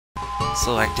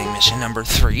Selecting mission number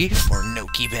 3 for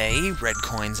Noki Bay, red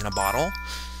coins in a bottle.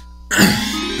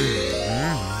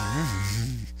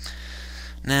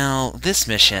 Now, this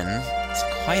mission is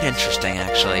quite interesting,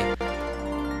 actually.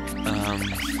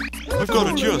 I've got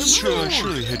it, yes,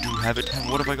 surely I do have it.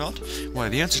 What have I got? Why,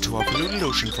 the answer to our polluted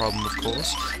ocean problem, of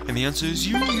course. And the answer is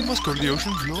you must go to the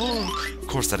ocean floor. Of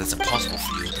course, that is impossible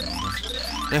for you at the moment.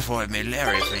 Therefore, I've made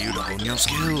Larry for you to hone your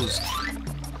skills.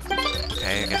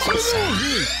 Okay, I guess it's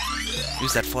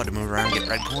use that flood to move around and get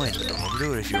red coins, but don't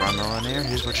overdo it. If you run low on air,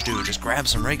 here's what you do. Just grab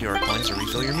some regular coins to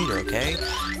refill your meter, okay?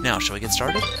 Now, shall we get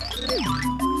started?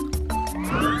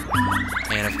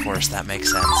 And of course, that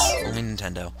makes sense. Only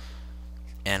Nintendo.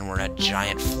 And we're in a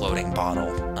giant floating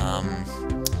bottle.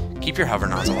 Keep your hover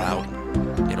nozzle out.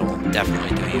 It'll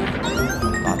definitely do you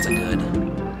lots of good.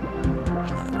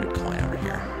 There's another red coin over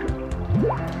here.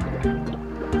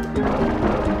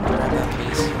 Grab that,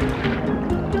 please.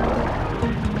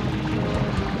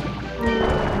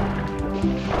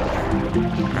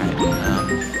 Alright,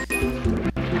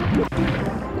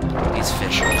 these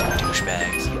fish are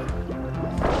douchebags.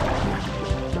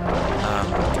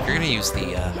 You're gonna use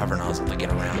the hover nozzle to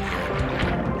get around here.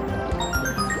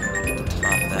 At the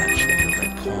top of that should be a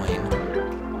red coin.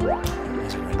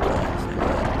 There's a red coin.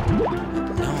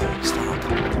 No, stop.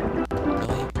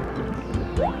 Really?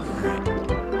 Alright.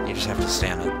 You just have to stay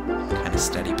on a kind of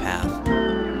steady path.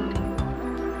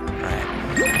 Alright.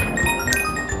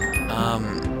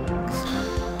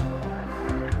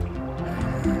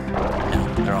 No,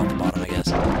 they're all at the bottom, I guess.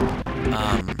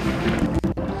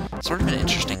 Sort of an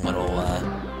interesting little,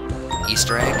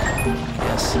 Easter egg, I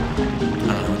guess. I don't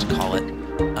know what to call it.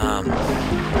 I want to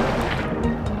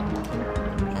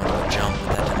go jump,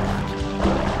 but that didn't work.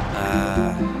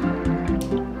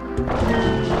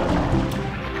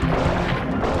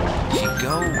 If you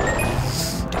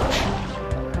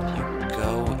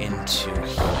go into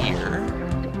here,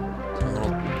 there's a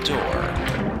little door.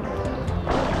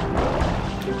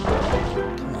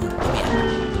 Come on, let me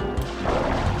in.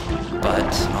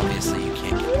 But, obviously, you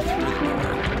can't get through the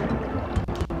door.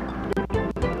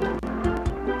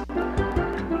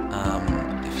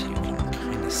 If you can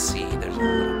kind of see, there's a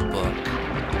little book.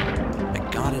 I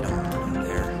got it over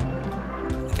there.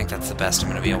 I think that's the best I'm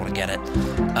going to be able to get it.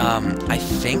 I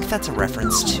think that's a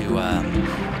reference to,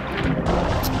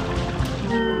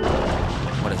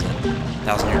 what is it?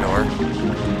 1,000-Year Door?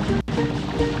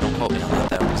 Don't quote me on that,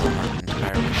 though, because I'm not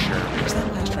entirely sure. Where's that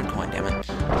last red coin, damn it?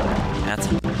 That's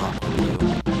an aqua blue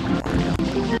Mario.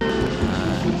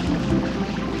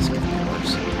 This could be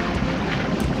worse.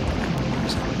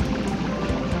 Where's it?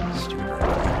 Stupid red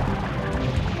coin.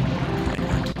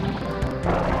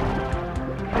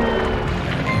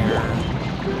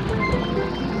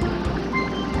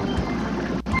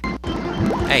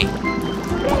 Hey!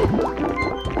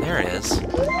 There it is.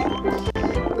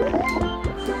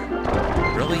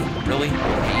 Really? Really?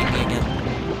 Are you eating me again?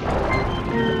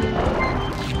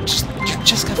 You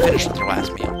just got finished with your last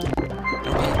meal.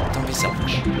 Don't be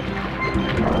selfish.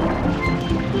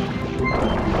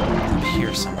 Up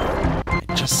here somewhere.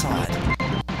 I just saw it.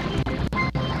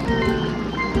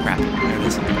 Crap. There it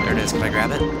is. There it is. Can I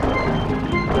grab it?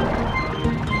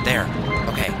 There.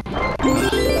 Okay.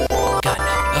 God,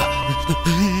 no.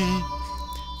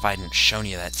 If I hadn't shown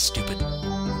you that stupid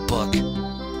book,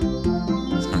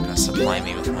 it's not gonna supply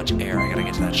me with much air. I gotta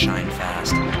get to that shine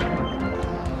fast.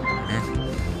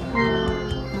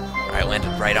 Alright,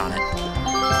 landed right on it.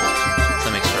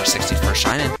 That makes for our 61st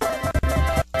shine-in.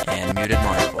 And muted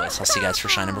Mario voice. I'll see you guys for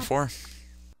shine number 4.